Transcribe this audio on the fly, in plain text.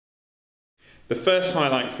The first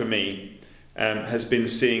highlight for me has been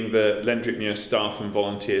seeing the Lendrick Muir staff and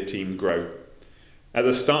volunteer team grow. At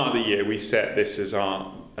the start of the year, we set this as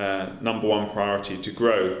our #1 priority, to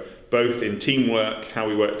grow both in teamwork, how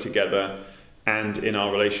we work together, and in our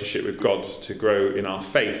relationship with God, to grow in our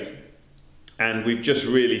faith. And we've just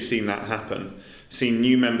really seen that happen. Seen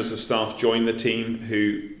new members of staff join the team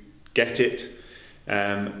who get it.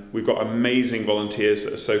 We've got amazing volunteers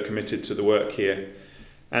that are so committed to the work here.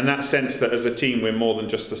 And that sense that as a team we're more than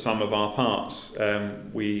just the sum of our parts.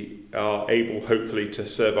 We are able, hopefully, to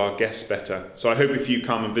serve our guests better. So I hope if you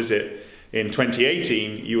come and visit in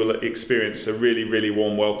 2018, you will experience a really, really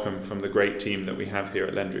warm welcome from the great team that we have here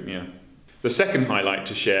at Lendrick Muir. The second highlight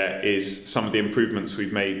to share is some of the improvements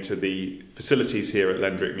we've made to the facilities here at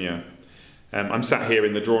Lendrick Muir. I'm sat here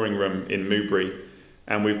in the drawing room in Muir,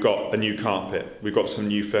 and we've got a new carpet, we've got some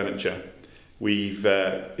new furniture. We've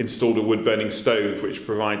installed a wood-burning stove which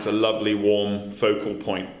provides a lovely warm focal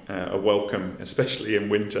point, a welcome, especially in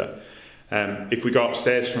winter. If we go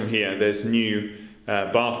upstairs from here, there's new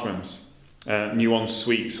bathrooms, new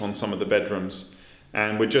en-suites on some of the bedrooms,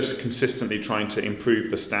 and we're just consistently trying to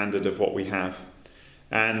improve the standard of what we have.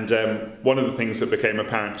 And one of the things that became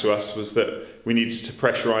apparent to us was that we needed to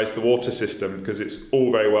pressurise the water system, because it's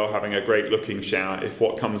all very well having a great looking shower. If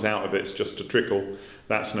what comes out of it's just a trickle,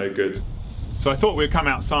 that's no good. So I thought we'd come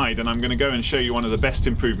outside, and I'm going to go and show you one of the best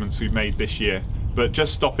improvements we've made this year. But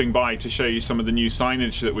just stopping by to show you some of the new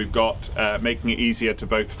signage that we've got, making it easier to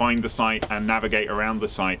both find the site and navigate around the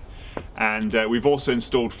site. And we've also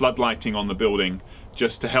installed floodlighting on the building,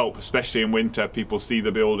 just to help, especially in winter, people see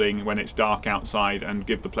the building when it's dark outside and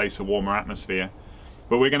give the place a warmer atmosphere.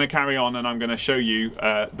 But we're going to carry on, and I'm going to show you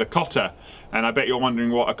the cotter. And I bet you're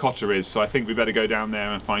wondering what a cotter is, so I think we better go down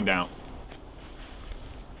there and find out.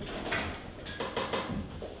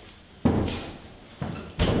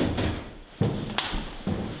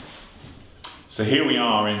 So here we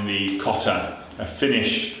are in the cotter, a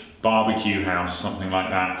Finnish barbecue house, something like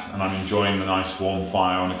that, and I'm enjoying the nice warm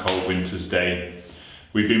fire on a cold winter's day.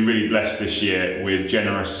 We've been really blessed this year with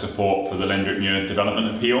generous support for the Lendrick Muir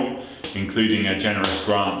Development Appeal, including a generous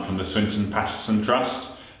grant from the Swinton Patterson Trust,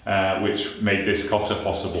 which made this cotter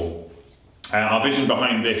possible. Our vision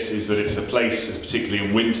behind this is that it's a place, particularly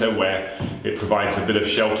in winter, where it provides a bit of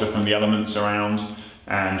shelter from the elements around,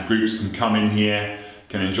 and groups can come in here,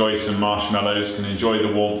 can enjoy some marshmallows, can enjoy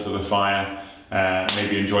the warmth of the fire,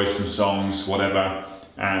 maybe enjoy some songs, whatever,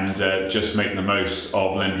 and just make the most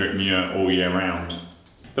of Lendrick Muir all year round.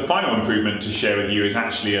 The final improvement to share with you is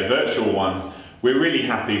actually a virtual one. We're really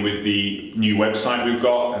happy with the new website we've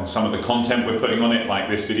got and some of the content we're putting on it, like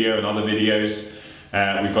this video and other videos.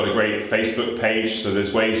 We've got a great Facebook page, so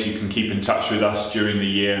there's ways you can keep in touch with us during the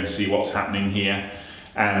year and see what's happening here.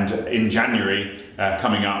 And in January,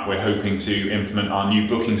 coming up, we're hoping to implement our new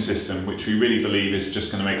booking system, which we really believe is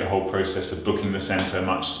just going to make the whole process of booking the centre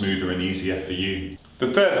much smoother and easier for you.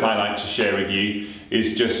 The third highlight to share with you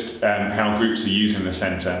is just how groups are using the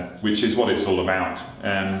centre, which is what it's all about.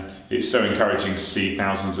 It's so encouraging to see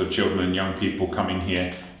thousands of children and young people coming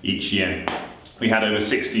here each year. We had over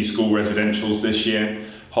 60 school residentials this year,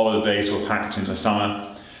 holidays were packed in the summer,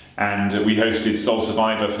 and we hosted Soul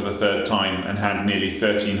Survivor for the third time and had nearly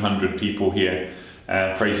 1,300 people here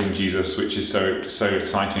praising Jesus, which is so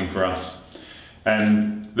exciting for us.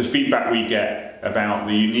 The feedback we get about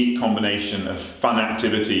the unique combination of fun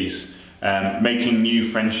activities, making new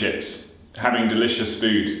friendships, having delicious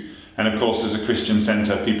food, and of course as a Christian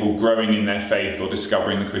centre, people growing in their faith or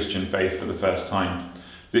discovering the Christian faith for the first time.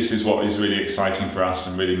 This is what is really exciting for us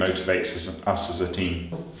and really motivates us as a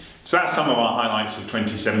team. So that's some of our highlights of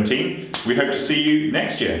 2017. We hope to see you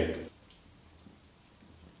next year.